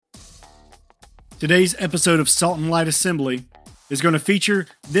Today's episode of Salt and Light Assembly is going to feature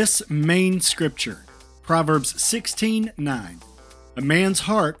this main scripture, Proverbs 16:9. A man's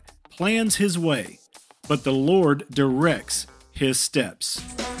heart plans his way, but the Lord directs his steps.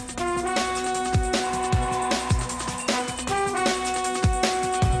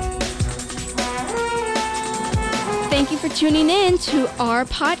 Thank you for tuning in to our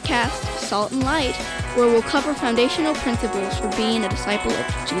podcast, Salt and Light, where we'll cover foundational principles for being a disciple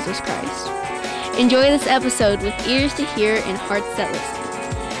of Jesus Christ. Enjoy this episode with ears to hear and hearts that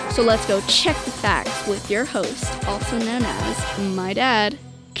listen. So let's go check the facts with your host, also known as my dad,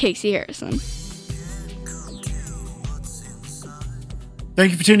 Casey Harrison.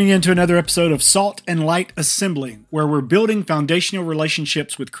 Thank you for tuning in to another episode of Salt and Light Assembly, where we're building foundational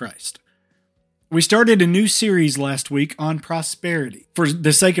relationships with Christ. We started a new series last week on prosperity. For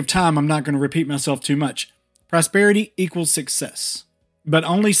the sake of time, I'm not going to repeat myself too much. Prosperity equals success, but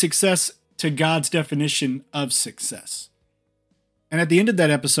only success to God's definition of success. And at the end of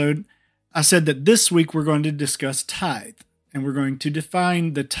that episode, I said that this week we're going to discuss tithe, and we're going to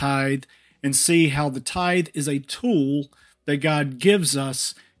define the tithe and see how the tithe is a tool that God gives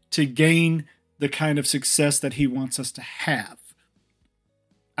us to gain the kind of success that He wants us to have.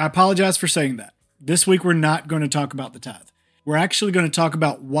 I apologize for saying that. This week we're not going to talk about the tithe. We're actually going to talk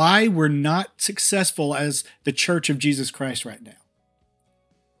about why we're not successful as the Church of Jesus Christ right now.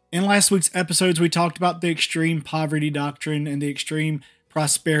 In last week's episodes, we talked about the extreme poverty doctrine and the extreme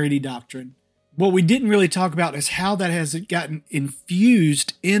prosperity doctrine. What we didn't really talk about is how that has gotten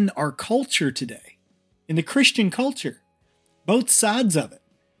infused in our culture today, in the Christian culture, both sides of it.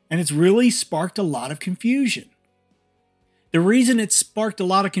 And it's really sparked a lot of confusion. The reason it's sparked a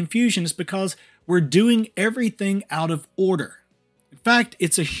lot of confusion is because we're doing everything out of order. In fact,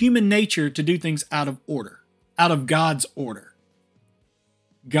 it's a human nature to do things out of order, out of God's order.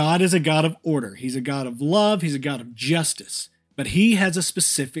 God is a God of order. He's a God of love. He's a God of justice. But He has a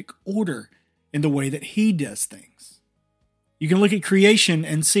specific order in the way that He does things. You can look at creation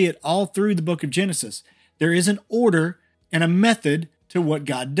and see it all through the book of Genesis. There is an order and a method to what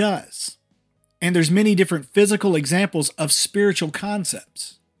God does. And there's many different physical examples of spiritual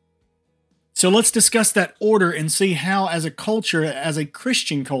concepts. So let's discuss that order and see how, as a culture, as a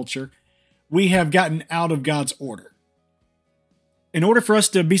Christian culture, we have gotten out of God's order. In order for us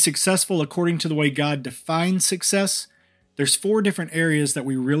to be successful according to the way God defines success, there's 4 different areas that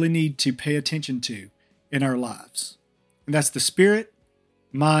we really need to pay attention to in our lives. And that's the spirit,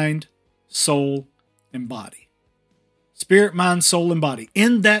 mind, soul, and body. Spirit, mind, soul, and body.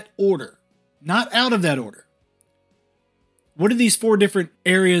 In that order, not out of that order. What do these 4 different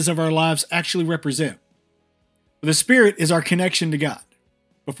areas of our lives actually represent? Well, the spirit is our connection to God.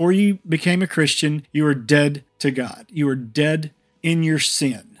 Before you became a Christian, you were dead to God. You were dead in your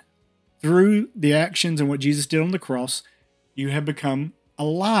sin. Through the actions and what Jesus did on the cross, you have become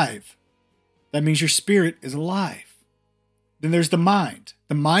alive. That means your spirit is alive. Then there's the mind.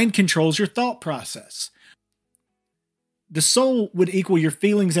 The mind controls your thought process. The soul would equal your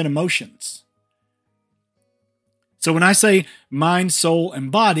feelings and emotions. So when I say mind, soul,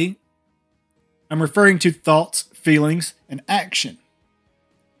 and body, I'm referring to thoughts, feelings, and action.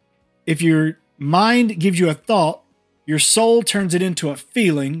 If your mind gives you a thought, your soul turns it into a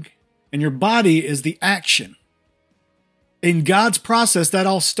feeling, and your body is the action. In God's process, that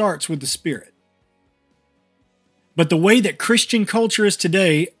all starts with the spirit. But the way that Christian culture is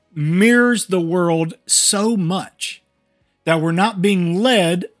today mirrors the world so much that we're not being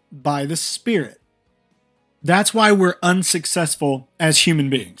led by the spirit. That's why we're unsuccessful as human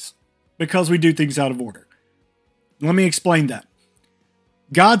beings, because we do things out of order. Let me explain that.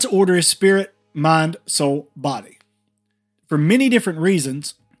 God's order is spirit, mind, soul, body. For many different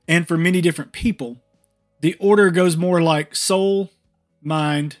reasons, and for many different people, the order goes more like soul,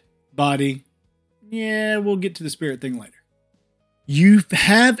 mind, body. Yeah, we'll get to the spirit thing later. You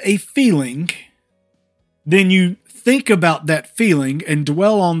have a feeling, then you think about that feeling and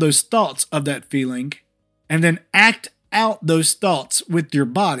dwell on those thoughts of that feeling, and then act out those thoughts with your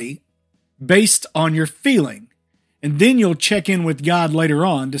body based on your feeling. And then you'll check in with God later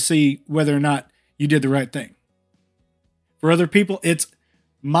on to see whether or not you did the right thing. For other people, it's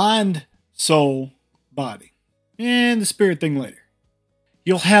mind, soul, body. And the spirit thing later.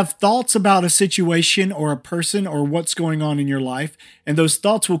 You'll have thoughts about a situation or a person or what's going on in your life, and those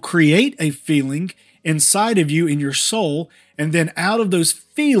thoughts will create a feeling inside of you in your soul, and then out of those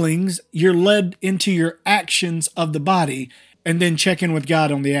feelings, you're led into your actions of the body, and then check in with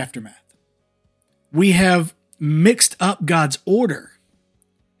God on the aftermath. We have mixed up God's order.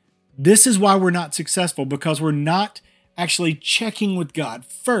 This is why we're not successful, because we're not actually checking with God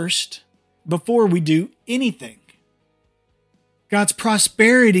first before we do anything. God's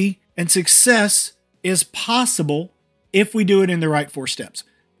prosperity and success is possible if we do it in the right 4 steps.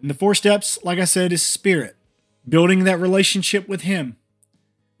 And the 4 steps, like I said, is spirit, building that relationship with Him,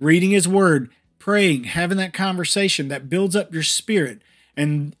 reading His Word, praying, having that conversation that builds up your spirit.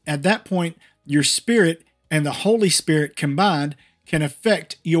 And at that point, your spirit and the Holy Spirit combined can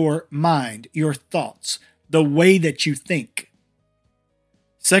affect your mind, your thoughts, the way that you think.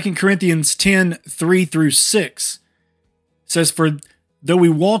 2 Corinthians 10:3-6 says, "For though we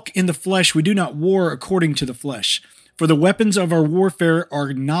walk in the flesh, we do not war according to the flesh. For the weapons of our warfare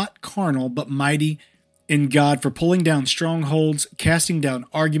are not carnal, but mighty in God for pulling down strongholds, casting down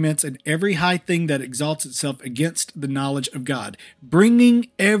arguments, and every high thing that exalts itself against the knowledge of God, bringing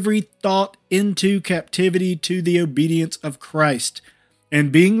every thought into captivity to the obedience of Christ,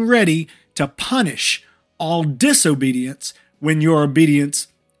 and being ready to punish all disobedience when your obedience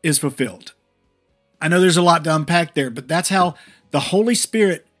is fulfilled." I know there's a lot to unpack there, but that's how the Holy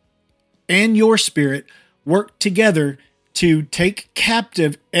Spirit and your spirit work together to take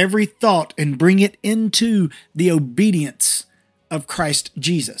captive every thought and bring it into the obedience of Christ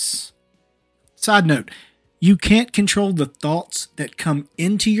Jesus. Side note, you can't control the thoughts that come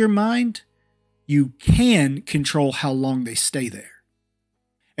into your mind. You can control how long they stay there.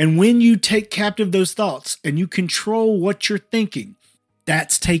 And when you take captive those thoughts and you control what you're thinking,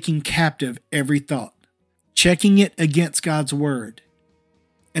 that's taking captive every thought, checking it against God's Word.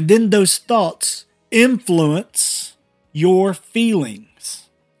 And then those thoughts influence your feelings.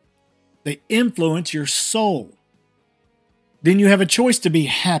 They influence your soul. Then you have a choice to be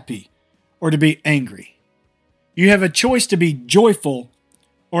happy or to be angry. You have a choice to be joyful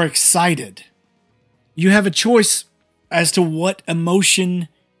or excited. You have a choice as to what emotion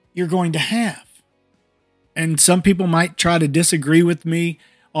you're going to have. And some people might try to disagree with me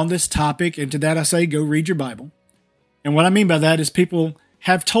on this topic, and to that I say, go read your Bible. And what I mean by that is people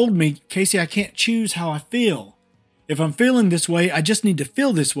have told me, "Casey, I can't choose how I feel. If I'm feeling this way, I just need to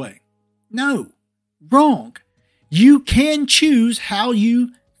feel this way." No, wrong. You can choose how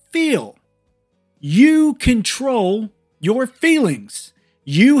you feel. You control your feelings.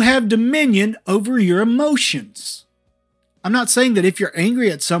 You have dominion over your emotions. I'm not saying that if you're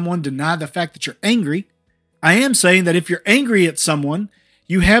angry at someone, deny the fact that you're angry. I am saying that if you're angry at someone,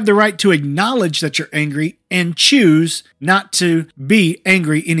 you have the right to acknowledge that you're angry and choose not to be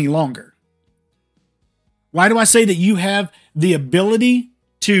angry any longer. Why do I say that you have the ability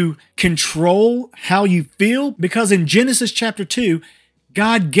to control how you feel? Because in Genesis chapter 2,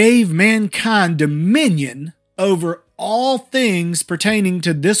 God gave mankind dominion over all things pertaining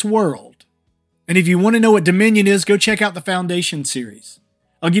to this world. And if you want to know what dominion is, go check out the Foundation series.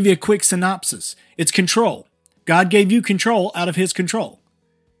 I'll give you a quick synopsis. It's control. God gave you control out of His control.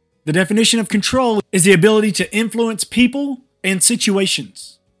 The definition of control is the ability to influence people and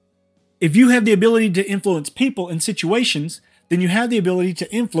situations. If you have the ability to influence people and situations, then you have the ability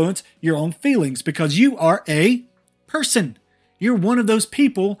to influence your own feelings because you are a person. You're one of those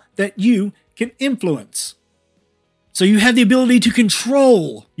people that you can influence. So you have the ability to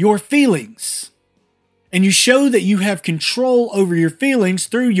control your feelings. And you show that you have control over your feelings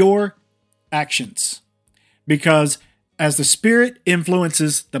through your actions. Because as the Spirit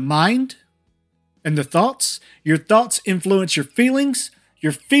influences the mind and the thoughts, your thoughts influence your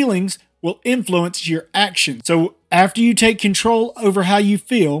feelings will influence your actions. So after you take control over how you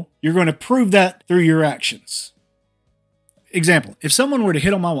feel, you're going to prove that through your actions. Example, if someone were to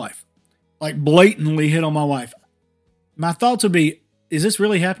hit on my wife, like blatantly hit on my wife, my thoughts would be, is this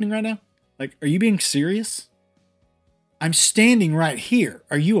really happening right now? Like, are you being serious? I'm standing right here.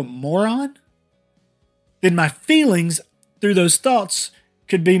 Are you a moron? Then my feelings through those thoughts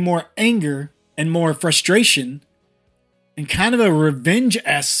could be more anger and more frustration and kind of a revenge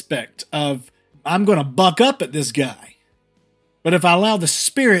aspect of, I'm going to buck up at this guy. But if I allow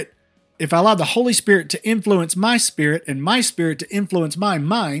the Holy Spirit to influence my spirit and my spirit to influence my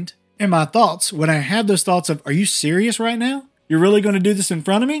mind and my thoughts, when I have those thoughts of, are you serious right now? You're really going to do this in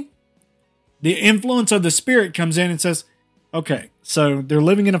front of me? The influence of the Spirit comes in and says, okay, so they're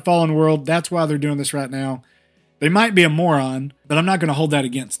living in a fallen world. That's why they're doing this right now. They might be a moron, but I'm not going to hold that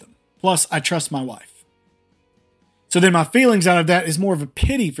against them. Plus, I trust my wife. So then my feelings out of that is more of a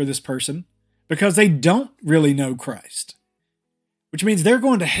pity for this person because they don't really know Christ, which means they're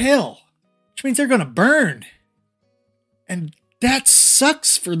going to hell, which means they're going to burn. And that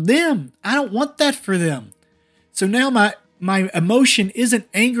sucks for them. I don't want that for them. So now my emotion isn't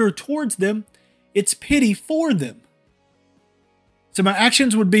anger towards them, it's pity for them. So my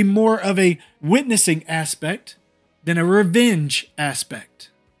actions would be more of a witnessing aspect than a revenge aspect.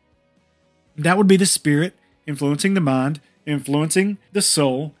 That would be the spirit influencing the mind, influencing the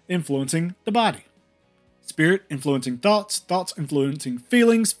soul, influencing the body. Spirit influencing thoughts, thoughts influencing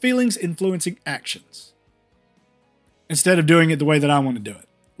feelings, feelings influencing actions. Instead of doing it the way that I want to do it,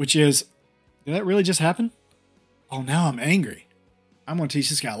 which is, did that really just happen? Oh, now I'm angry. I'm going to teach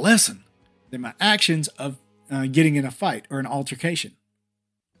this guy a lesson. Then my actions of getting in a fight or an altercation.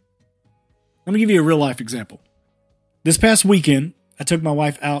 Let me give you a real life example. This past weekend, I took my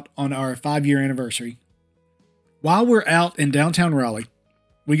wife out on our 5-year anniversary. While we're out in downtown Raleigh,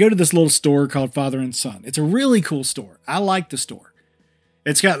 we go to this little store called Father and Son. It's a really cool store. I like the store.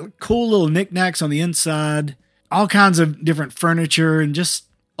 It's got cool little knickknacks on the inside, all kinds of different furniture and just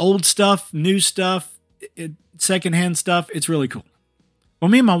old stuff, new stuff, secondhand stuff. It's really cool. Well,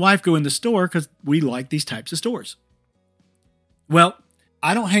 me and my wife go in the store because we like these types of stores. Well,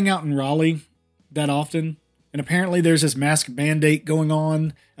 I don't hang out in Raleigh that often. And apparently there's this mask mandate going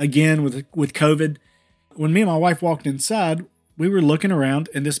on again with COVID. When me and my wife walked inside, we were looking around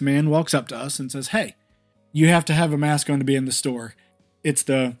and this man walks up to us and says, "Hey, you have to have a mask on to be in the store. It's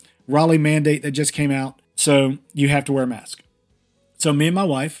the Raleigh mandate that just came out, so you have to wear a mask." So me and my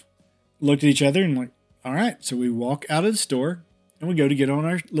wife looked at each other and like, all right. So we walk out of the store and we go to get on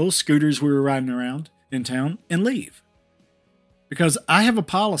our little scooters we were riding around in town and leave. Because I have a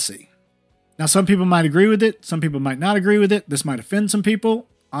policy. Now, some people might agree with it. Some people might not agree with it. This might offend some people.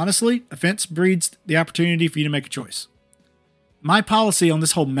 Honestly, offense breeds the opportunity for you to make a choice. My policy on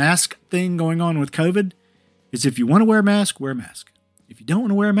this whole mask thing going on with COVID is if you want to wear a mask, wear a mask. If you don't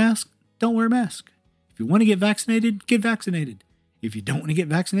want to wear a mask, don't wear a mask. If you want to get vaccinated, get vaccinated. If you don't want to get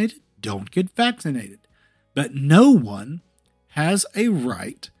vaccinated, don't get vaccinated. But no one has a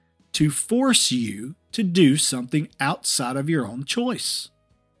right to force you to do something outside of your own choice.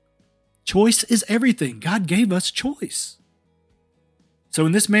 Choice is everything. God gave us choice. So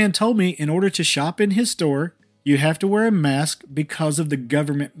when this man told me in order to shop in his store, you have to wear a mask because of the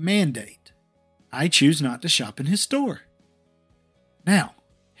government mandate, I choose not to shop in his store. Now,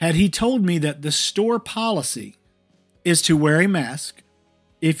 had he told me that the store policy is to wear a mask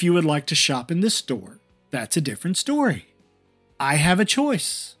if you would like to shop in the store, that's a different story. I have a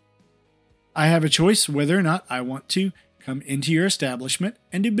choice. I have a choice whether or not I want to come into your establishment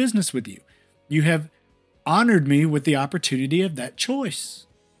and do business with you. You have honored me with the opportunity of that choice.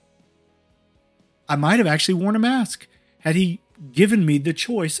 I might have actually worn a mask had he given me the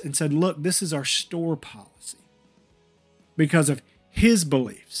choice and said, look, this is our store policy because of his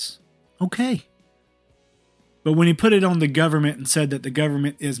beliefs. Okay. But when he put it on the government and said that the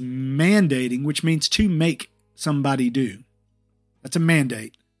government is mandating, which means to make somebody do, that's a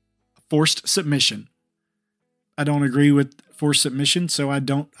mandate, a forced submission. I don't agree with forced submission, so I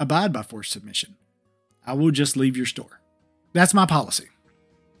don't abide by forced submission. I will just leave your store. That's my policy.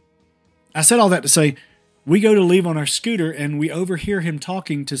 I said all that to say, we go to leave on our scooter and we overhear him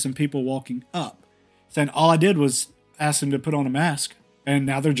talking to some people walking up, saying all I did was ask them to put on a mask and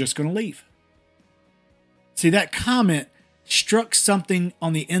now they're just going to leave. See, that comment struck something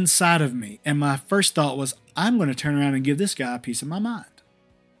on the inside of me. And my first thought was, I'm going to turn around and give this guy a piece of my mind.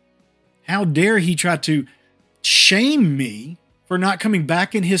 How dare he try to shame me for not coming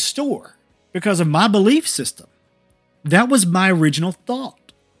back in his store because of my belief system? That was my original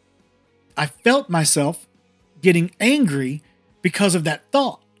thought. I felt myself getting angry because of that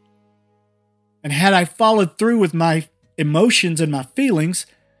thought. And had I followed through with my emotions and my feelings,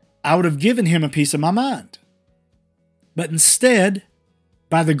 I would have given him a piece of my mind. But instead,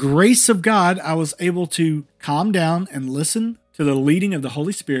 by the grace of God, I was able to calm down and listen to the leading of the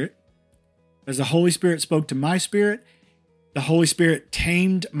Holy Spirit. As the Holy Spirit spoke to my spirit, the Holy Spirit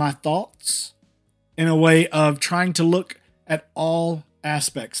tamed my thoughts in a way of trying to look at all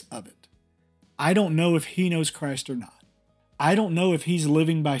aspects of it. I don't know if he knows Christ or not. I don't know if he's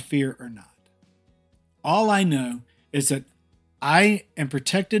living by fear or not. All I know is that I am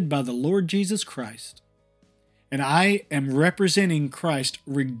protected by the Lord Jesus Christ, and I am representing Christ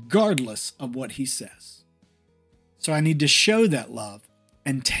regardless of what he says. So I need to show that love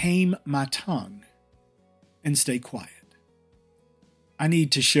and tame my tongue and stay quiet. I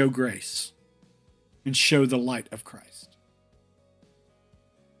need to show grace and show the light of Christ.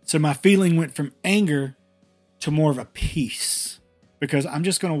 So my feeling went from anger to more of a peace because I'm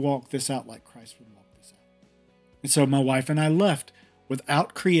just going to walk this out like Christ would walk this out. And so my wife and I left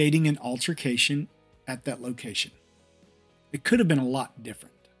without creating an altercation at that location. It could have been a lot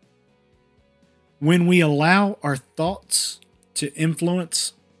different. When we allow our thoughts to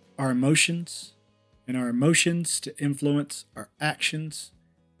influence our emotions and our emotions to influence our actions,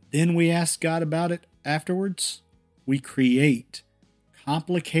 then we ask God about it afterwards, we create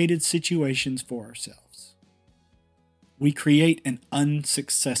complicated situations for ourselves. We create an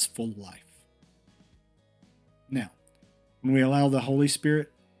unsuccessful life. Now, when we allow the Holy Spirit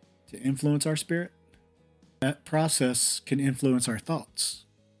to influence our spirit, that process can influence our thoughts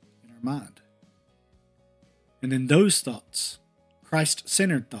in our mind. And then those thoughts,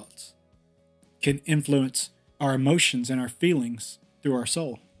 Christ-centered thoughts, can influence our emotions and our feelings through our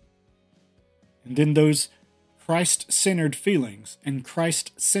soul. And then those Christ-centered feelings and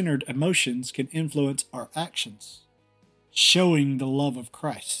Christ-centered emotions can influence our actions, showing the love of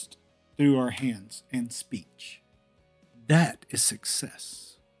Christ through our hands and speech. That is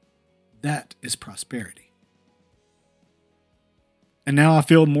success. That is prosperity. And now I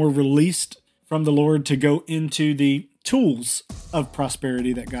feel more released from the Lord to go into the tools of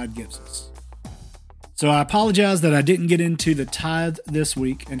prosperity that God gives us. So I apologize that I didn't get into the tithe this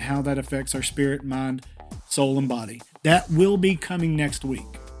week and how that affects our spirit, mind, soul, and body. That will be coming next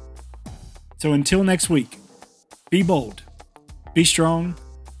week. So until next week, be bold, be strong,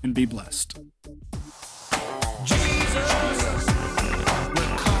 and be blessed.